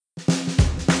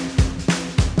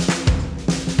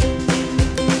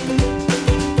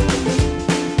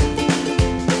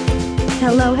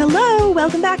Hello, hello.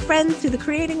 Welcome back, friends, to the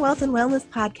Creating Wealth and Wellness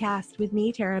podcast with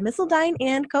me, Tara Missildine,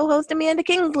 and co-host Amanda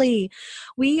Kingsley.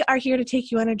 We are here to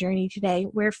take you on a journey today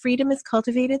where freedom is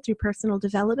cultivated through personal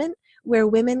development, where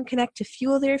women connect to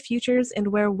fuel their futures, and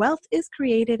where wealth is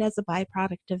created as a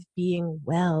byproduct of being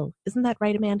well. Isn't that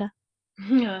right, Amanda?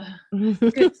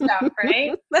 Good stuff,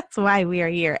 right? That's why we are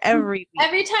here every week.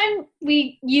 Every time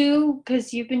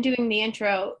because you've been doing the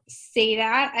intro, say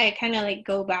that, I kind of like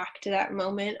go back to that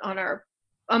moment on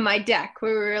my deck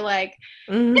where we were like,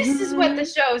 this is what the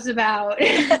show's about.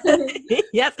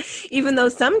 Yes, even though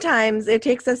sometimes it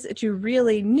takes us to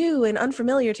really new and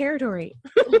unfamiliar territory.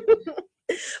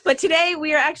 But today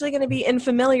we are actually going to be in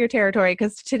familiar territory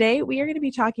because today we are going to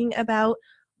be talking about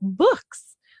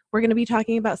books. We're going to be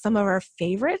talking about some of our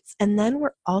favorites, and then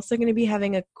we're also going to be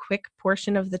having a quick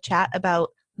portion of the chat about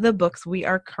the books we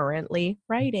are currently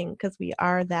writing because we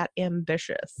are that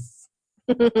ambitious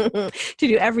to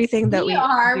do everything that we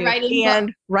are do writing and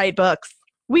books. write books.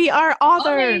 We are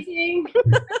authors. Amazing.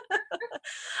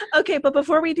 Okay, but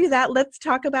before we do that, let's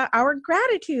talk about our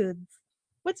gratitudes.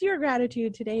 What's your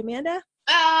gratitude today, Amanda?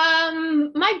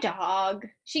 My dog.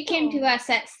 She came to us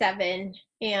at 7,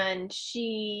 and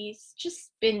she's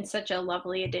just been such a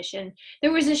lovely addition.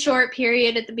 There was a short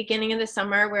period at the beginning of the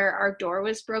summer where our door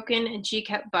was broken, and she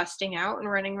kept busting out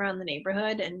and running around the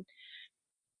neighborhood, and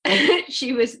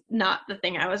she was not the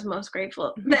thing I was most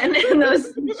grateful then in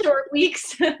those short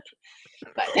weeks.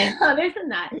 But other than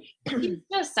that, she's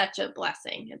just such a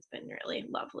blessing. It's been really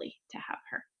lovely to have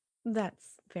her.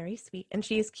 That's very sweet. And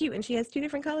she is cute, and she has 2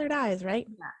 different colored eyes, right?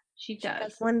 Yeah, she does. She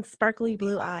has one sparkly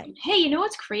blue eye. Hey, you know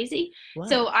what's crazy? What?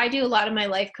 So I do a lot of my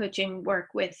life coaching work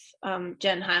with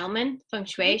Jen Heilman, Feng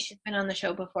Shui. She's been on the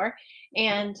show before.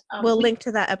 And we'll link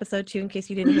to that episode too in case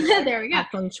you didn't hear. There we go.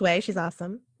 Feng Shui. She's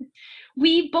awesome.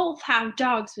 We both have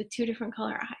dogs with 2 different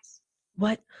color eyes.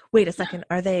 What? Wait a second.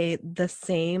 Are they the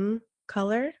same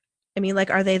color? I mean, like,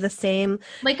 are they the same?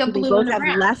 Like a blue both and a have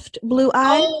brown. left blue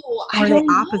eye? Oh, or are they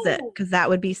opposite? Because that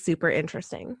would be super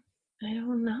interesting. I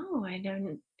don't know. I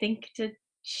don't think to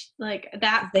like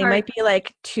that. They might be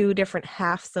like 2 different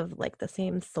halves of like the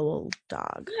same soul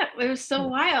dog. Yeah, it was so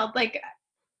wild. Like,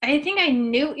 I think I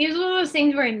knew. It was one of those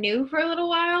things where I knew for a little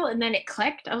while, and then it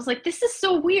clicked. I was like, "This is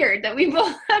so weird that we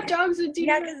both have dogs with 2 different."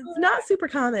 Yeah, because it's not super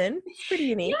common. It's pretty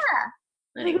unique.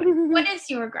 Yeah. Anyway, what is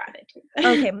your gratitude?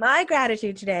 Okay, my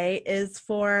gratitude today is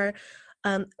for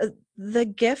the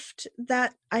gift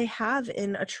that I have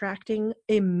in attracting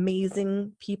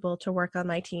amazing people to work on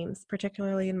my teams,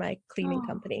 particularly in my cleaning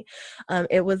company.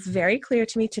 It was very clear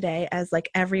to me today as like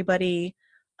everybody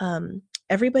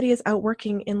is out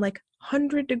working in like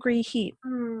 100-degree heat.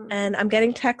 And I'm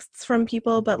getting texts from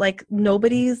people, but like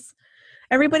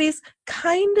everybody's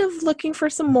kind of looking for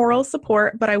some moral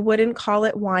support, but I wouldn't call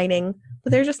it whining. But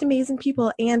they're just amazing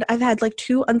people. And I've had like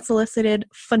 2 unsolicited,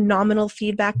 phenomenal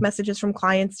feedback messages from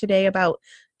clients today about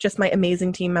just my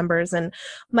amazing team members. And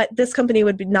this company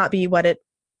would not be what it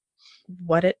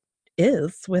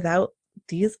is without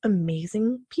these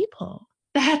amazing people.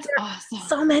 That's awesome.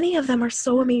 So many of them are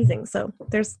so amazing. So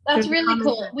that's really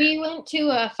cool. We went to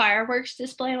a fireworks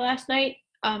display last night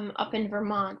up in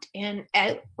Vermont, and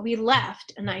we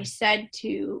left, and I said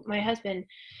to my husband,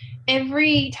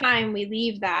 every time we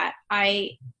leave that,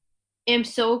 I am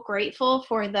so grateful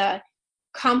for the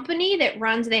company that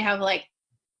runs. They have like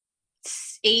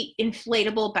 8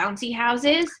 inflatable bouncy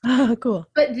houses. Oh, cool.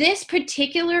 But this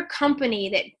particular company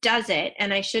that does it,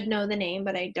 and I should know the name,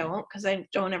 but I don't, because I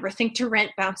don't ever think to rent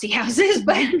bouncy houses,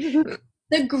 but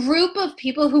the group of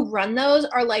people who run those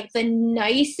are like the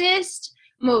nicest,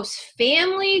 most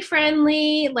family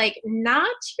friendly, like not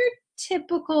your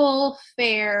typical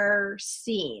fair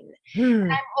scene.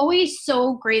 And I'm always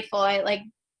so grateful.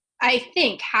 I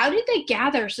think, how did they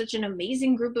gather such an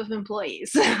amazing group of employees?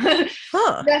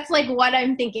 That's like what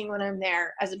I'm thinking when I'm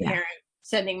there as a parent,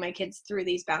 sending my kids through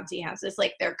these bouncy houses.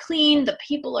 Like, they're clean, the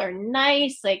people are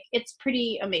nice, like it's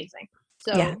pretty amazing.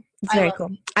 So yeah, it's very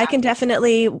cool. I can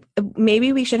definitely,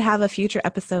 maybe we should have a future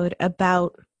episode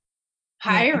about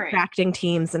hiring, attracting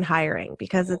teams and hihiring,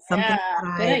 because it's something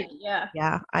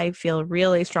I feel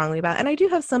really strongly about. And I do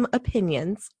have some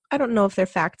opinions. I don't know if they're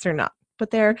facts or not,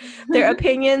 but they're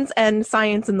opinions and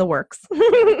science in the works.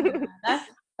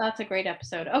 That's a great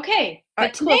episode. Okay,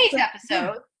 but today's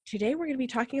episode today we're going to be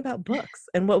talking about books.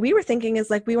 And what we were thinking is,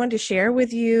 like, we wanted to share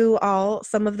with you all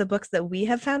some of the books that we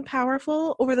have found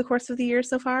powerful over the course of the year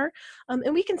so far.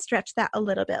 And we can stretch that a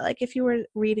little bit. Like, if you were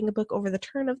reading a book over the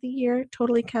turn of the year,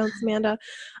 totally counts, Amanda.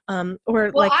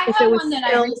 Or like if it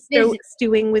was still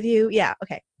stewing with you. Yeah.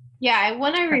 Okay. Yeah.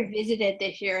 One I revisited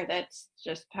this year that's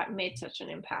just made such an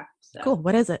impact. So. Cool.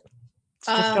 What is it?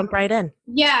 Let's just jump right in.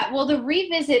 Yeah, well, the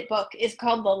revisit book is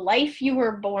called The Life You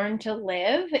Were Born to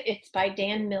Live. It's by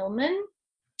Dan Millman.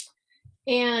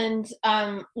 And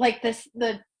like this,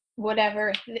 the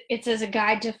whatever, it says a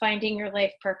guide to finding your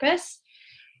life purpose.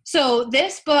 So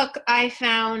this book I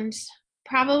found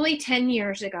probably 10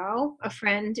 years ago. A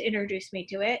friend introduced me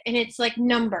to it, and it's like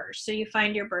numbers. So you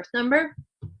find your birth number.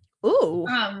 Ooh.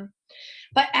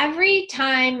 But every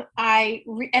time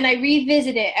and I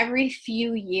revisit it every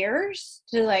few years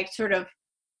to like sort of,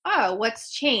 oh,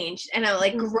 what's changed? And I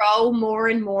like grow more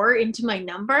and more into my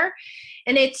number.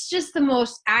 And it's just the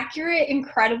most accurate,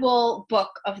 incredible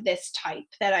book of this type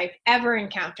that I've ever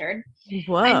encountered. I'm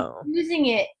Whoa. using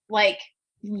it like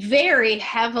very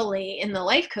heavily in the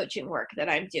life coaching work that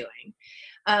I'm doing.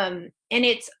 And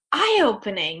it's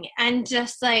eye-opening, and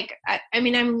just like I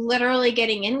mean, I'm literally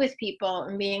getting in with people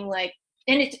and being like,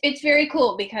 and it's very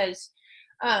cool because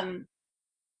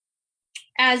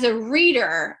as a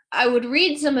reader, I would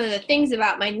read some of the things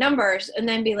about my numbers and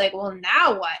then be like, well,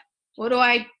 now what? What do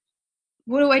I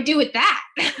do with that?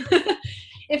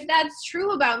 If that's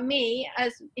true about me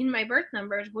as in my birth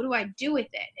numbers, what do I do with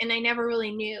it? And I never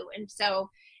really knew. And so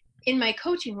in my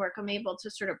coaching work, I'm able to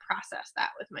sort of process that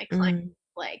with my clients.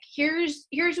 Like, here's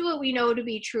what we know to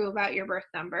be true about your birth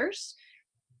numbers.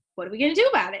 What are we going to do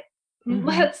about it?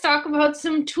 Let's talk about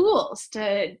some tools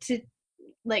to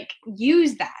like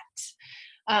use that.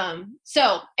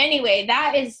 So anyway,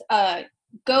 that is a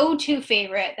go-to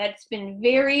favorite that's been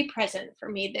very present for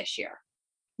me this year.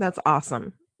 That's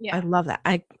awesome. Yeah. I love that.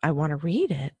 I want to read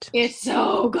it. It's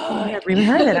so good. I've never even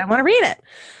heard of it. I want to read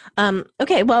it.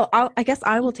 Okay, well, I guess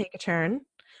I will take a turn.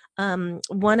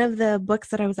 One of the books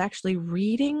that I was actually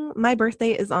reading, my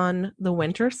birthday is on the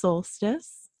winter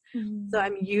solstice. So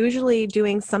I'm usually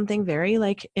doing something very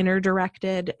like inner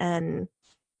directed and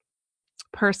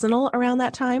personal around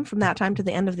that time, from that time to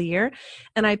the end of the year.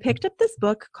 And I picked up this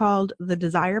book called The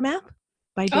Desire Map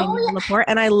by Danielle Laporte.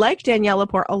 And I like Danielle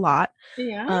Laporte a lot.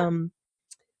 Yeah.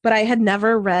 But I had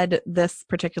never read this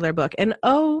particular book. And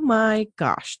oh my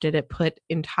gosh, did it put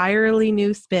entirely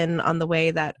new spin on the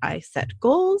way that I set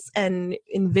goals and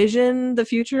envision the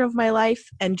future of my life,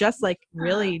 and just like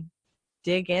really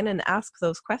dig in and ask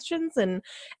those questions and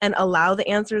allow the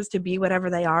answers to be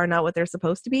whatever they are, not what they're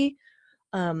supposed to be.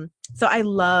 So I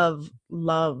love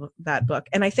that book.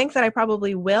 And I think that I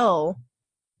probably will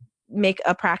make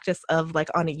a practice of like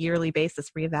on a yearly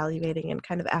basis reevaluating and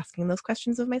kind of asking those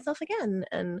questions of myself again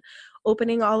and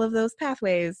opening all of those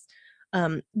pathways.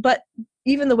 But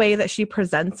even the way that she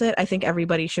presents it, I think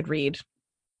everybody should read,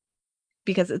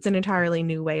 because it's an entirely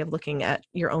new way of looking at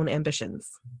your own ambitions.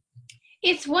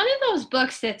 It's one of those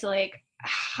books that's like,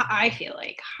 I feel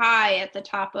like high at the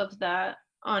top of the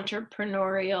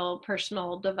entrepreneurial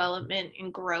personal development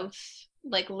and growth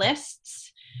like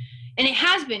lists, and it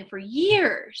has been for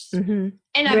years. And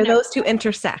where those two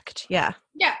intersect.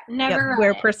 Never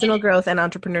where personal growth and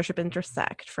entrepreneurship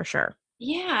intersect, for sure.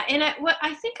 And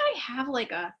I think I have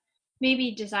like a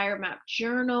maybe Desire Map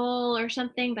journal or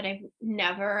something, but I've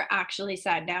never actually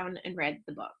sat down and read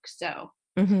the book. So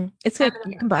it's good.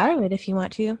 You can borrow it if you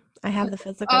want to. I have the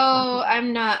physical copy.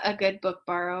 I'm not a good book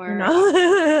borrower.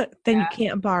 No. Then you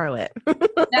can't borrow it.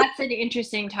 That's an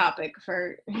interesting topic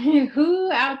for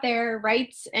who out there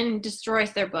writes and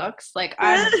destroys their books. Like,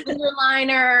 I'm an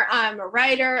underliner, I'm a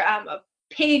writer, I'm a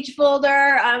page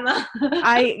folder, I'm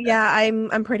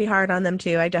pretty hard on them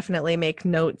too. I definitely make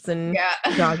notes and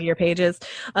dog ear pages.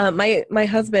 My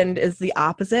husband is the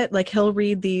opposite. Like, he'll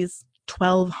read these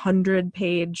 1,200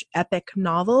 page epic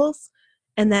novels,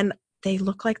 and then they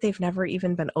look like they've never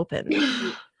even been opened.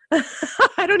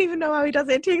 I don't even know how he does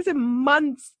it. It takes him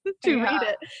months to read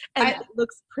it, and it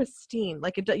looks pristine.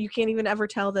 Like, you can't even ever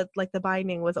tell that like the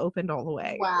binding was opened all the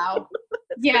way. Wow.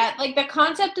 Like the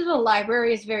concept of the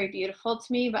library is very beautiful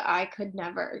to me, but I could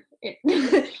never.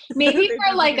 Maybe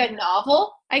for like a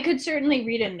novel, I could certainly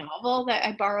read a novel that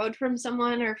I borrowed from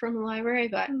someone or from the library,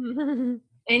 but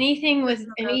anything with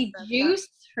any juice,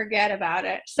 forget about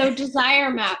it. So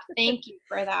Desire Map, thank you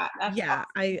for that. That's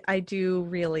awesome. I do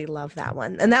really love that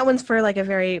one. And that one's for like a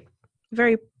very,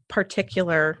 very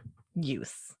particular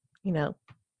use, you know.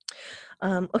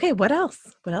 Okay, what else?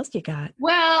 What else you got?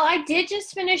 Well, I did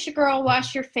just finish A Girl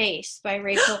Wash Your Face by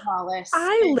Rachel Hollis.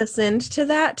 I listened to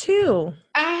that too.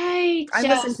 I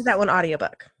listened to that one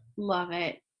audiobook. Love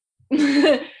it.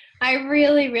 I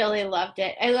really, really loved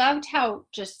it. I loved how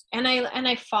and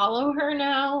I follow her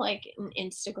now, like in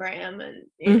Instagram and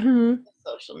the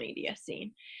social media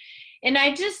scene. And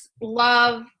I just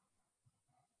love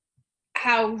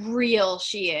how real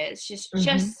she is. She's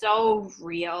just so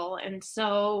real and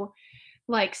so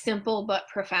like simple but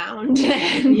profound.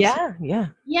 And Yeah, yeah.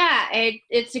 yeah,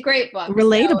 it's a great book. So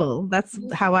Relatable. That's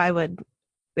how I would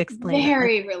explain it. Like,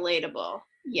 very relatable.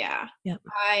 Yeah. yeah.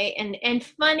 I and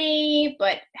funny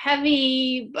but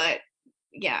heavy, but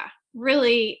yeah,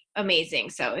 really amazing.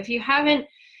 So if you haven't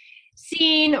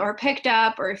seen or picked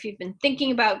up, or if you've been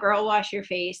thinking about Girl Wash Your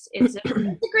Face, it's a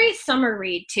great summer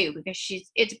read too, because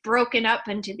it's broken up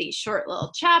into these short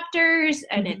little chapters,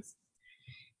 and Mhm.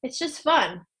 it's just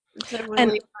fun. It's a And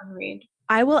really fun read.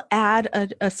 I will add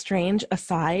a strange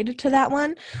aside to that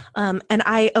one. And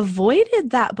I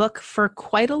avoided that book for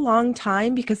quite a long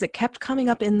time because it kept coming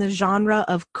up in the genre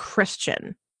of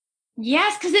Christian.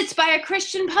 Yes, because it's by a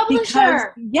Christian Because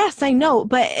publisher. yes, I know,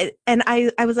 but and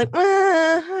I was like,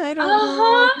 I don't know.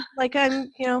 Uh-huh. Like I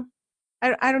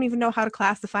don't even know how to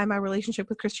classify my relationship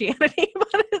with Christianity,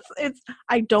 but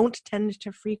I don't tend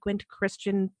to frequent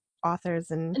Christian authors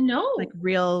and like No.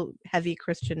 real heavy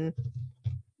Christian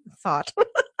thought.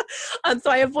 So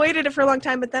I avoided it for a long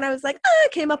time, but then I was like,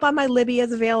 it came up on my Libby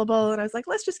as available, and I was like,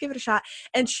 let's just give it a shot.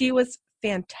 And she was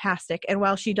fantastic. And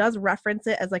while she does reference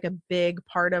it as like a big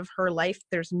part of her life,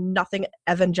 there's nothing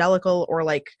evangelical or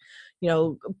like,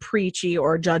 preachy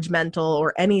or judgmental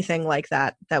or anything like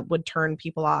that that would turn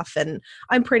people off. And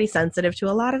I'm pretty sensitive to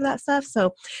a lot of that stuff.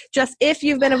 So just if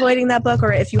you've been avoiding that book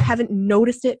or if you haven't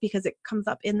noticed it because it comes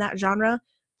up in that genre,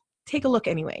 take a look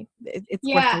anyway. It's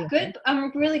worth a Yeah, listen. good.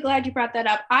 I'm really glad you brought that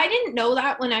up. I didn't know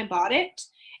that when I bought it,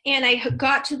 and I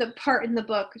got to the part in the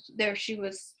book there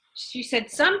she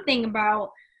said something about,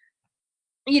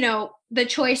 the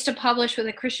choice to publish with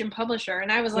a Christian publisher,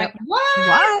 and I was Yep. like,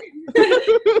 "What?"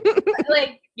 What?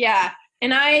 Like, yeah.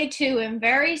 And I too am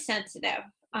very sensitive.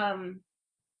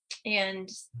 And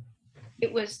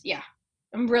it was, yeah.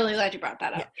 I'm really glad you brought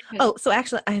that Yeah. up because Oh, so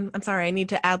actually, I'm sorry. I need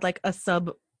to add like a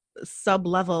sub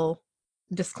level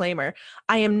disclaimer.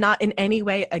 I am not in any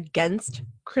way against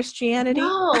Christianity.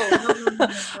 no, no, no, no,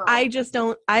 no, I no. just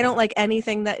don't. I don't like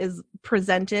anything that is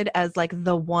presented as like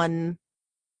the one.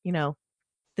 You know,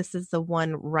 this is the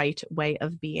one right way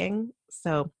of being.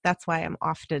 So that's why I'm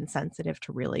often sensitive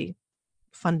to really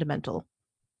fundamental,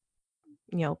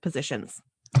 positions.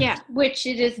 Yeah, which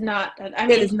it is not. I It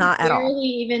mean, is she not at all. barely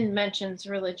even mentions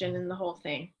religion in the whole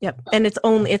thing. Yep. And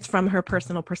it's from her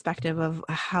personal perspective of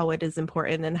how it is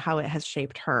important and how it has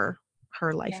shaped her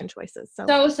life Yeah. and choices. So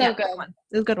So, yeah, so good good. one.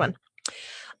 It was a good one.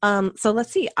 So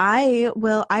let's see. I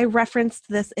referenced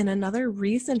this in another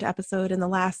recent episode in the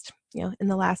last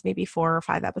maybe 4 or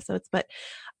 5 episodes, but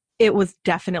it was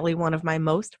definitely one of my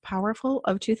most powerful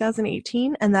of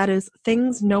 2018, and that is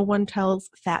Things No One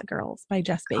Tells Fat Girls by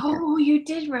Jess Baker. Oh, you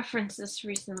did reference this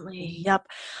recently. Yep.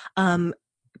 Um,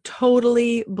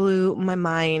 Totally blew my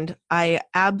mind. I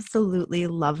absolutely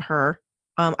love her.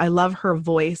 I love her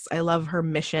voice. I love her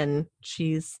mission.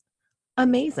 She's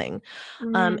amazing.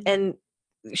 Mm. And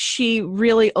she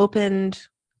really opened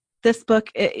this book.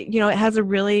 It has a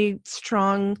really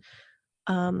strong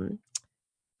um,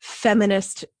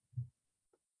 feminist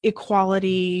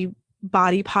equality,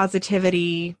 body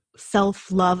positivity,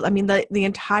 self-love. I mean, the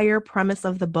entire premise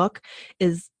of the book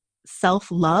is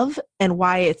self-love and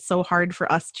why it's so hard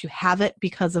for us to have it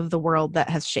because of the world that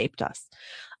has shaped us.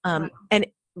 Wow. And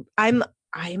I'm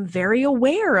I'm very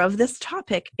aware of this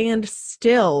topic, and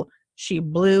still she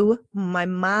blew my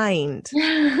mind.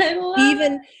 I love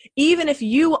Even even if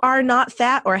you are not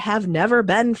fat or have never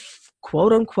been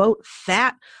quote unquote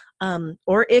fat,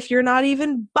 or if you're not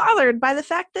even bothered by the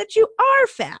fact that you are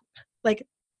fat, like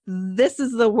this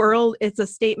is the world. It's a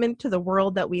statement to the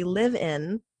world that we live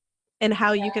in, and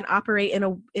how you can operate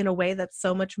in a way that's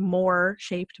so much more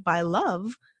shaped by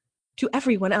love to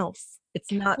everyone else. It's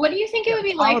it. not, What do you think it would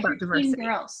it's be all like for about teen diversity.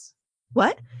 girls?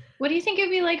 What? What do you think it would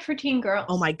be like for teen Oh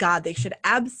girls? my God, they should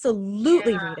Yeah,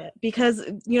 absolutely read it because,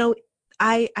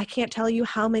 I can't tell you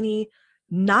how many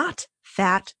not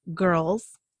fat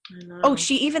girls. I Oh, know.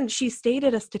 she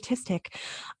stated a statistic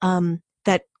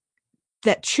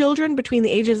that children between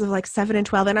the ages of like 7 and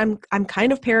 12, and I'm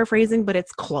kind of paraphrasing, but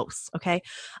it's close, okay?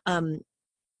 Um,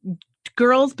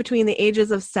 Girls between the ages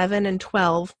of 7 and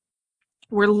 12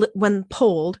 when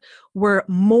polled, were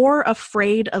more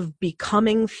afraid of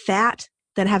becoming fat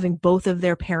than having both of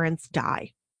their parents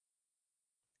die.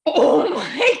 Oh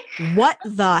my What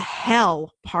the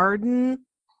hell? Pardon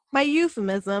my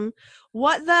euphemism.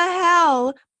 What the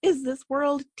hell is this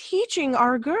world teaching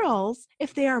our girls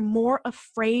if they are more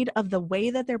afraid of the way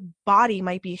that their body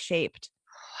might be shaped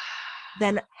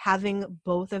than having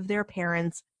both of their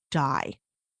parents die?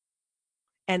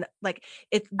 And like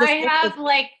this I book is have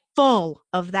like full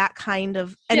of that kind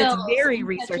of, and it's chills very in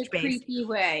such a research based. creepy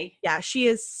way. Yeah, she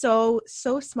is so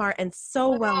smart and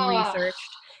so well Oh, researched.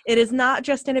 It is not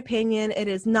just an opinion. It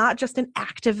is not just an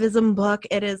activism book.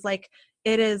 It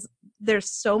is,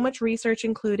 there's so much research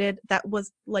included that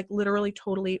was like literally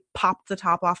totally popped the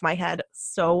top off my head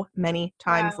so many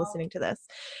times Wow. listening to this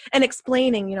and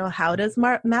explaining, how does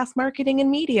mass marketing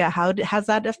and media, has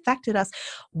that affected us?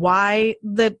 Why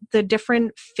the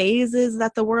different phases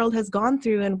that the world has gone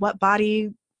through and what body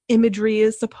imagery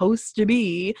is supposed to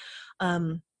be.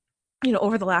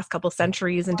 Over the last couple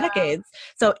centuries and Wow. decades.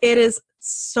 So it is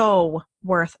so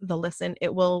worth the listen.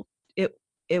 It will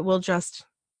just,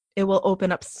 it will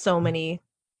open up so many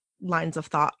lines of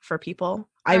thought for people.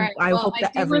 All I right. I Well, hope I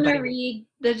that do want to everybody reads.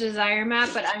 read The Desire Map,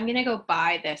 but I'm going to go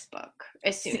buy this book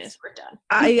as soon as we're done.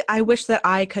 I wish that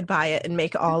I could buy it and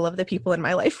make all of the people in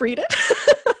my life read it.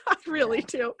 I really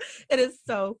do. It is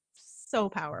so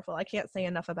powerful. I can't say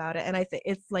enough about it. And I think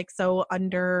it's like so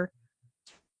under,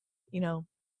 you know,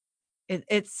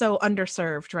 it's so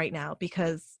underserved right now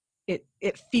because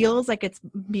it feels like it's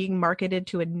being marketed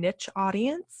to a niche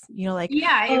audience, like,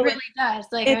 Yeah, it oh, really does.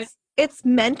 Like, it's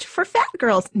meant for fat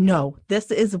girls. No,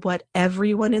 this is what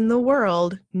everyone in the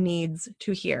world needs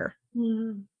to hear.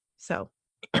 mm, So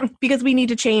because we need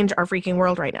to change our freaking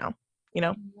world right now,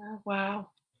 wow.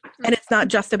 and it's not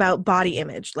just about body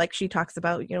image. Like she talks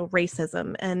about,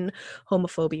 racism and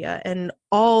homophobia and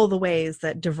all the ways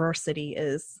that diversity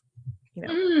is, you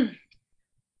know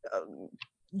Mm,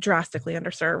 drastically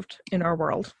underserved in our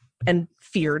world and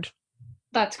feared.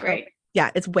 that's So great. yeah,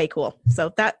 it's way cool.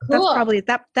 So that's Cool. probably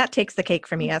that takes the cake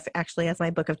for me as my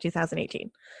book of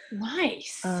 2018.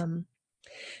 Nice.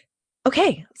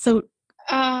 Okay, so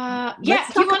Yeah.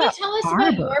 let's Do you talk want about to tell us our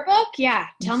about book. your book? Yeah.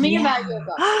 Tell me Yeah, about your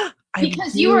book I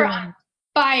because you were on do.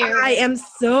 fire I with am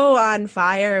so on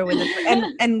fire with this book. and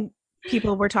it. and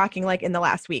people were talking like in the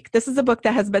last week. This is a book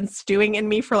that has been stewing in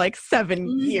me for like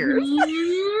 7 years.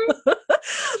 Mhm.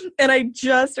 And I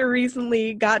just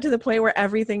recently got to the point where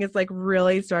everything is like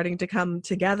really starting to come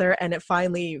together and it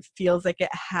finally feels like it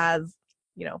has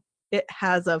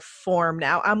a form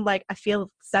now. I'm like, I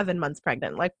feel 7 months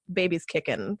pregnant, like baby's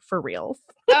kicking for real.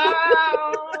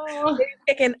 Oh. Baby's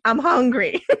kicking, I'm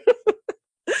hungry.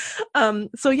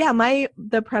 So yeah,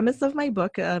 the premise of my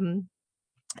book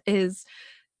is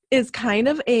kind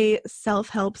of a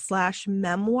self-help slash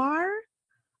memoir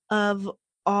of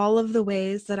all of the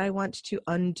ways that I want to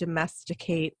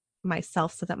undomesticate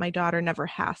myself so that my daughter never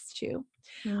has to.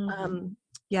 Mhm.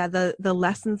 Yeah, the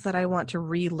lessons that I want to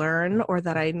relearn or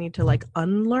that I need to like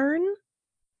unlearn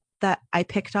that I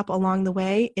picked up along the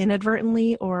way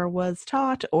inadvertently or was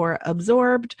taught or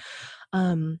absorbed,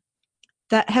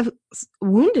 that have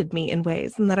wounded me in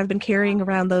ways and that I've been carrying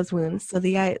around those wounds. So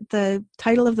the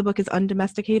title of the book is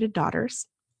Undomesticated Daughters.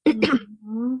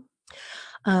 Mhm.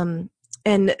 Um,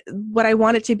 and what I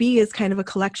want it to be is kind of a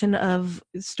collection of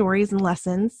stories and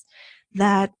lessons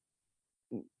that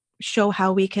show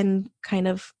how we can kind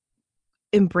of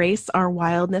embrace our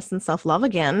wildness and self-love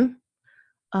again.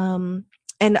 Um,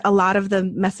 and a lot of the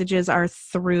messages are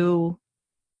through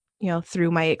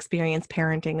my experience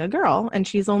parenting a girl, and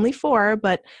she's only 4,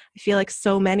 but I feel like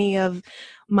so many of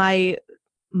my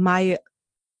my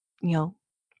you know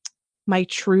my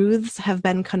truths have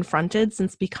been confronted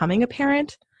since becoming a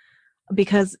parent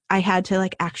because I had to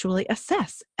like actually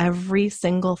assess every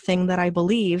single thing that I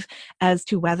believe as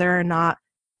to whether or not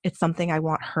it's something I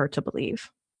want her to believe,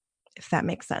 if that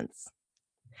makes sense.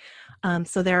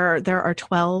 So there are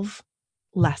 12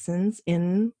 lessons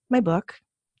in my book,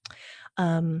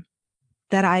 um,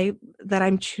 that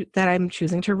I'm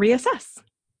choosing to reassess,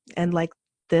 and like,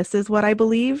 this is what I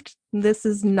believed. This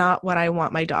is not what I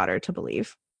want my daughter to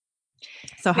believe.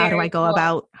 So Very cool.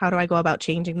 how do I go about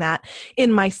changing that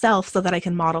in myself so that I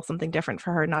can model something different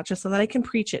for her, not just so that I can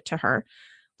preach it to her,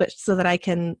 but so that I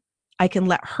can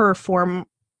let her form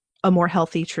a more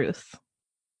healthy truth.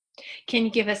 Can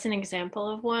you give us an example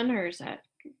of one, or is that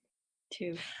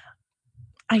too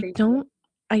I creepy? don't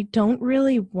I don't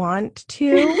really want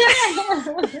to.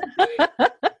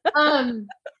 um,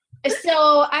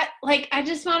 so I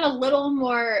just want a little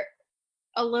more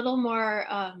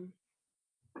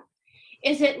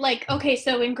is it like, okay,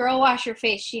 so in Girl Wash Your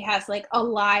Face she has like a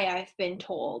lie I've been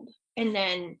told and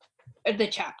then the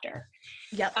chapter.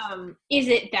 Yep. Is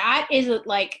it that? Is it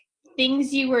like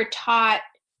things you were taught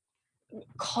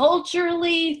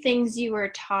culturally, things you were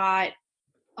taught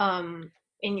um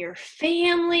in your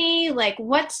family? Like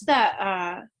what's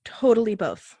the Totally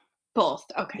both. both?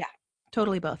 Okay. Yeah,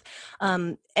 totally both.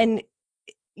 And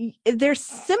they're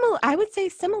similar, I would say,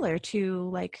 similar to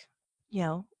like,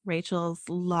 Rachel's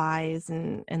lies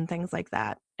and things like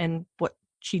that and what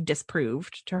she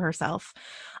disproved to herself.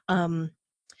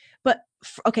 But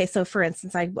okay, so for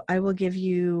instance, I will give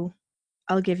you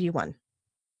I'll give you one.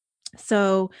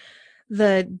 So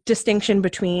the distinction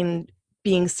between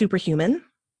being superhuman,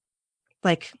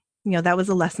 like, that was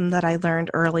a lesson that I learned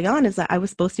early on, is that I was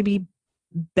supposed to be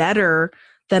better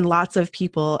than lots of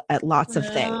people at lots of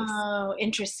things, Oh,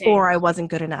 interesting. or I wasn't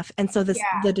good enough. And so the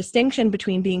Yeah. distinction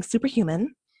between being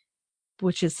superhuman,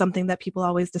 which is something that people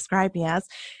always describe me as,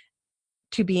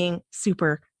 to being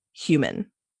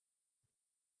superhuman,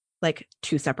 like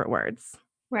two separate words.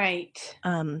 Right.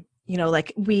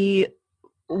 Like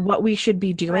what we should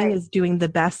be doing Right. is doing the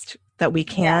best that we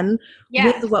Yeah. can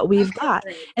with Yes. what we've Okay, got.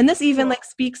 great. And this even Cool. like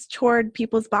speaks toward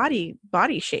people's body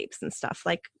shapes and stuff.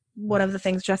 Like, one of the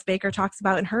things Jess Baker talks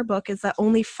about in her book is that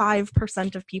only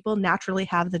 5% of people naturally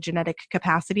have the genetic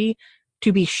capacity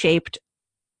to be shaped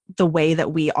the way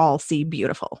that we all see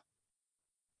beautiful.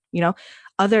 You know,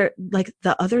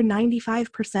 the other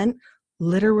 95%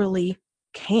 literally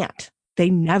can't. They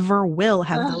never will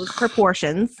have those Ugh,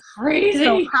 proportions. So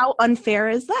crazy. how unfair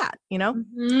is that?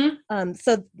 Hmm.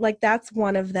 So like that's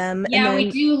one of them. And Yeah, we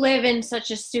then do live in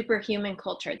such a superhuman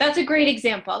culture. That's a great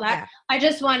example. That yeah, I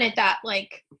just wanted that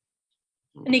like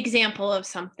an example of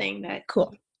something that,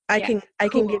 cool. I yeah, can I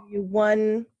can cool. give you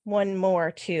one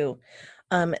more too.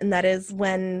 And that is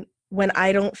when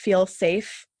I don't feel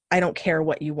safe, I don't care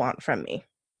what you want from me.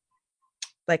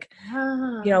 Like,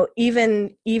 Ah,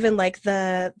 even like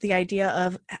the idea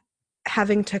of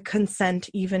having to consent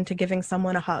even to giving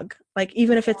someone a hug, like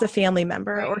even if it's a family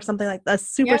member or right. something, like a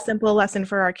super Yep. simple lesson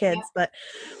for our Yep. kids. But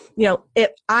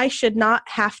if I should not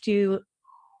have to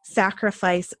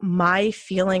sacrifice my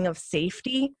feeling of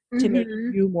safety to make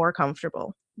Mm-hmm. you more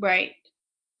comfortable Right.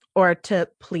 or to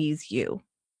please you.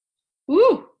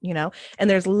 Ooh. And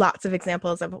there's lots of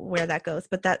examples of where that goes,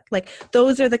 but that, like,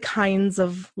 those are the kinds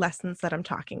of lessons that I'm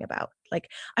talking about.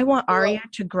 Like, I want Cool. Arya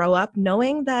to grow up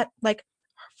knowing that, like,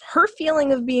 her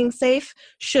feeling of being safe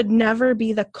should never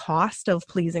be the cost of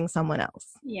pleasing someone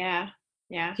else, Yeah.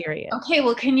 Yeah. period. Okay,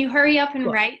 well, can you hurry up and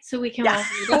Cool. write so we can Yeah. all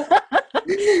read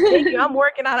Thank you. it? I'm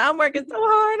working on it. I'm working so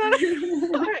hard on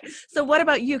it. All right. So what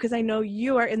about you? Because I know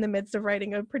you are in the midst of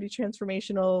writing a pretty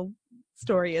transformational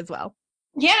story as well.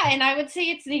 Yeah, and I would say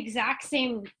it's the exact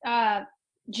same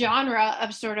genre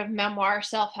of sort of memoir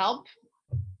self-help,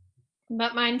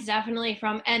 but mine's definitely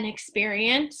from an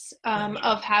experience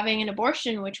of having an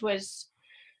abortion, which was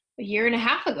a year and a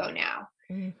half ago now.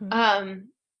 Mm-hmm. Um,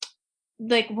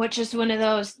 like, which is one of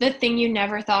those, the thing you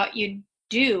never thought you'd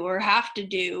do or have to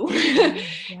do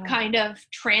Yeah. kind of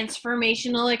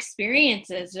transformational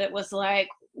experiences. It was like,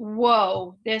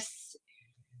 whoa, this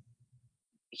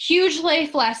huge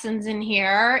life lessons in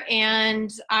here,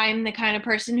 and I'm the kind of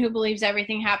person who believes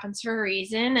everything happens for a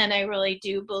reason, and I really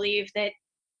do believe that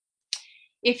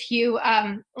if you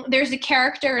there's a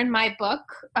character in my book,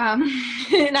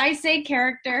 and I say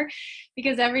character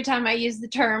because every time I use the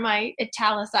term I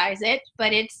italicize it,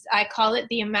 but I call it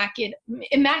the immaculate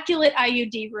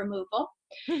IUD removal.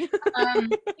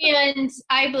 And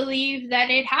I believe that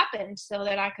it happened so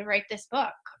that I could write this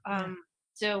book. Yeah,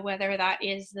 So whether that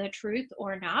is the truth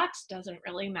or not doesn't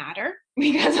really matter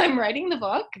because I'm writing the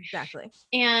book. exactly.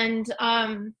 And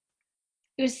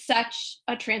it was such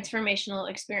a transformational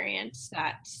experience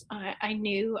that I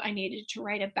knew I needed to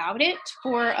write about it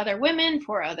for other women,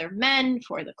 for other men,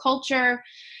 for the culture.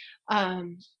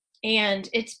 Um, and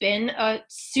it's been a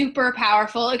super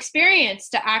powerful experience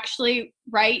to actually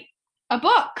write a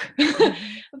book.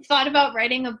 Mm-hmm. I've thought about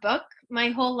writing a book my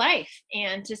whole life,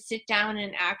 and to sit down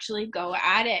and actually go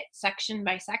at it section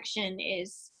by section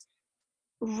is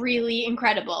really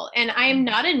incredible. And I am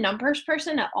not a numbers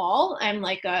person at all. I'm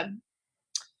like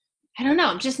I don't know,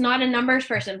 I'm just not a numbers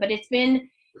person, but it's been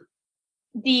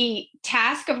the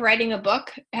task of writing a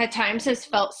book at times has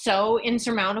felt so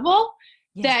insurmountable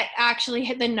Yeah. that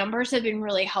actually the numbers have been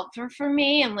really helpful for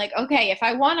me. I'm like, okay, if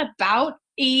I want about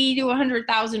 80 to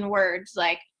 100,000 words,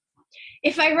 like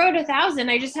if I wrote 1,000,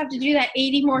 I just have to do that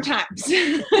 80 more times.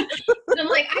 And I'm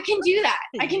like, I can do that.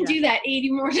 I can Yeah. do that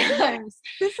 80 more times.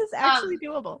 This is actually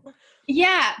Um, doable.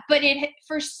 yeah, but it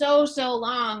for so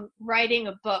long, writing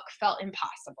a book felt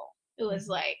impossible. It was Mhm.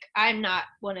 like, I'm not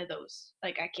one of those,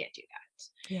 like, I can't do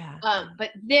Yeah. that.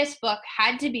 But this book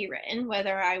had to be written,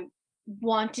 whether I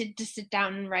wanted to sit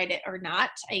down and write it or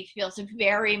not. I feel it's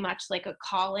very much like a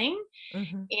calling.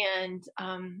 Hmm. And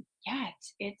yeah,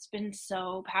 it's been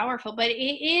so powerful. But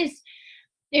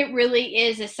it really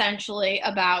is essentially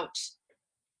about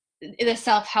the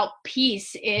self-help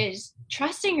piece is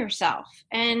trusting yourself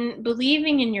and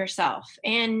believing in yourself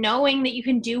and knowing that you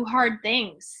can do hard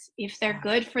things if they're Yeah.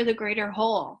 good for the greater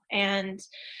whole. And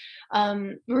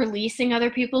releasing other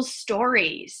people's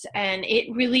stories. And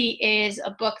it really is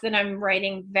a book that I'm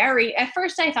writing at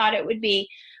first I thought it would be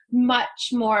much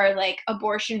more like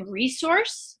abortion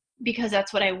resource, because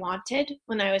that's what I wanted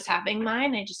when I was having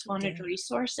mine. I just wanted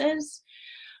resources.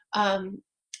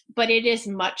 But it is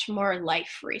much more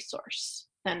life resource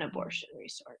than abortion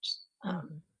resource.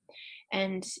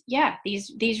 And yeah,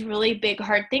 these really big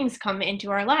hard things come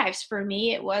into our lives. For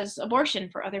me, it was abortion.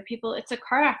 For other people, it's a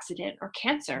car accident or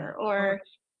cancer or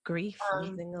grief,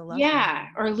 losing a loved yeah,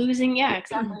 one. or losing, yeah,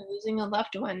 exactly, losing a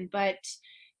loved one. But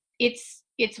it's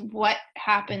what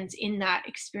happens in that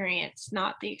experience,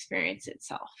 not the experience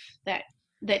itself, that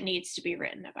needs to be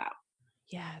written about.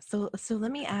 Yeah. So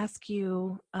let me ask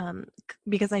you,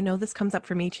 because I know this comes up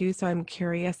for me too, so I'm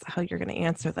curious how you're going to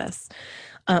answer this.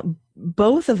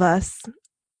 Both of us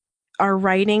are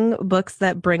writing books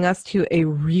that bring us to a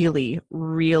really,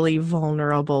 really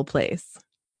vulnerable place.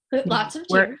 Lots of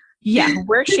tears.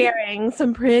 We're sharing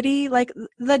some pretty, like,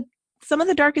 some of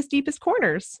the darkest, deepest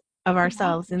corners of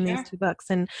ourselves in these two books.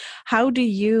 And how do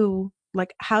you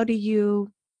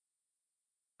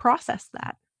process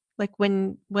that? Like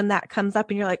when that comes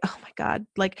up and you're like, oh my God,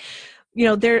 like,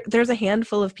 there's a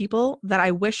handful of people that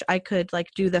I wish I could like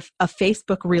do a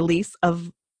Facebook release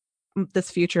of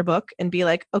this future book and be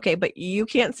like, okay, but you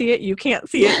can't see it. You can't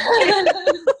see it.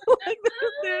 Like,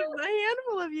 there's a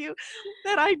handful of you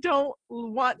that I don't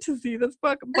want to see this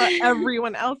book, but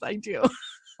everyone else I do.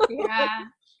 Yeah.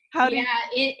 How do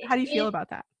you feel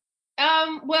about that?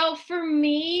 Well, for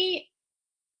me,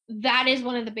 that is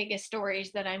one of the biggest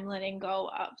stories that I'm letting go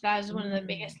of. That is one of the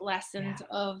biggest lessons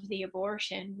of the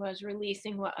abortion, was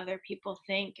releasing what other people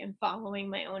think and following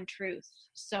my own truth.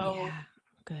 So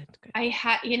good.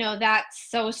 that's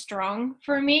so strong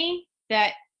for me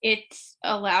that it's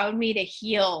allowed me to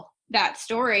heal that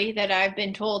story that I've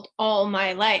been told all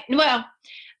my life. Well,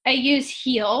 I use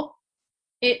heal.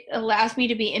 It allows me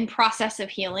to be in process of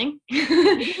healing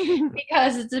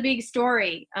because it's a big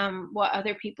story, what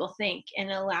other people think, and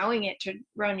allowing it to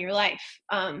run your life.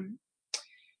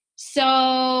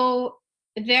 So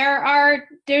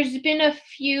there's been a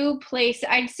few places.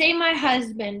 I'd say my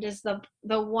husband is the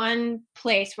one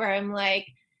place where I'm like,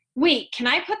 wait, can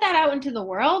I put that out into the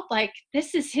world? Like,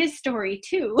 this is his story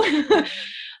too.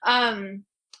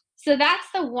 So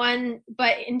that's the one.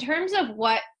 But in terms of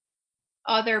what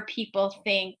other people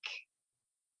think,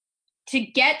 to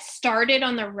get started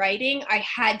on the writing, I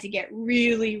had to get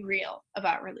really real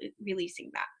about releasing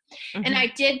that. And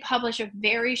I did publish a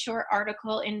very short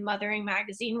article in Mothering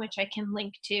Magazine, which I can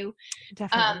link to.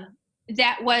 Definitely.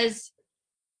 That was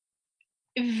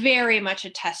very much a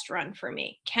test run for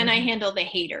me. Can I handle the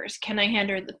haters? Can I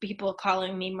handle the people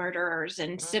calling me murderers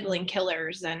and sibling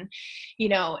killers? And,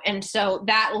 and so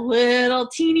that little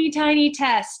teeny tiny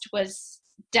test was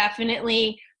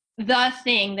definitely the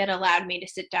thing that allowed me to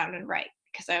sit down and write,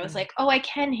 because I was like, oh, I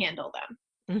can handle them.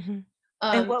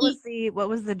 And what was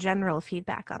the general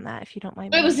feedback on that, if you don't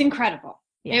mind? It was incredible.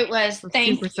 Yeah. It was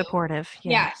super supportive.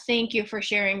 Yeah. Thank you for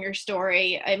sharing your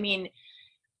story. I mean,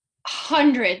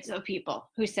 hundreds of people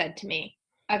who said to me,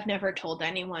 I've never told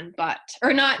anyone,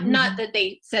 or not that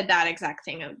they said that exact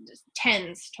thing.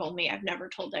 Tens told me I've never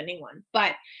told anyone,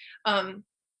 but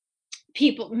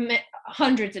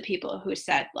hundreds of people who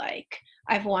said, like,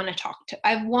 I've wanted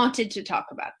to talk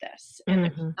about this, and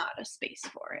there's not a space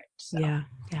for it. So,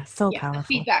 so powerful. The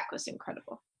feedback was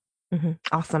incredible.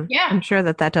 Awesome. Yeah, I'm sure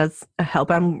that does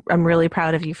help. I'm really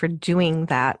proud of you for doing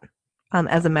that,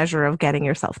 as a measure of getting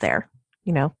yourself there.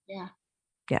 Yeah,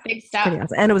 big stuff. Pretty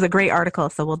awesome. And it was a great article,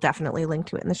 so we'll definitely link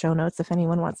to it in the show notes if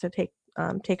anyone wants to take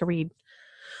a read.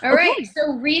 All right,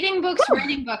 so writing books.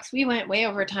 We went way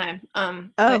over time.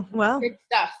 Good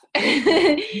stuff.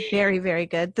 Very, very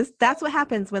good. That's what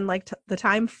happens when the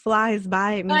time flies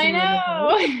by. It means I know.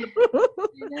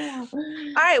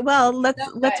 All right, well,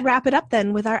 let's wrap it up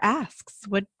then with our asks.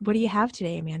 What do you have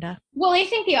today, Amanda? Well, I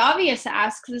think the obvious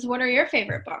asks is, what are your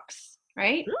favorite books,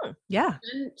 right? Yeah.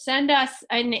 Send us,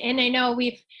 and I know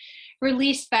we've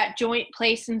released that joint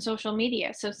place in social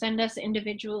media, so send us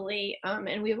individually,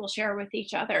 and we will share with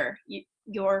each other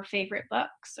your favorite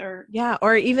books, or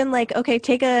even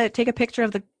take a picture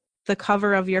of the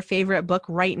cover of your favorite book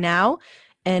right now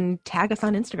and tag us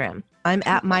on Instagram. I'm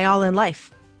at My All in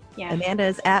Life. Amanda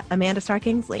is at Amanda Star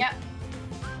Kingsley.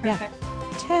 Perfect.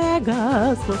 Tag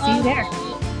us. We'll see you there.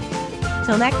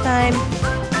 Till next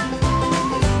time.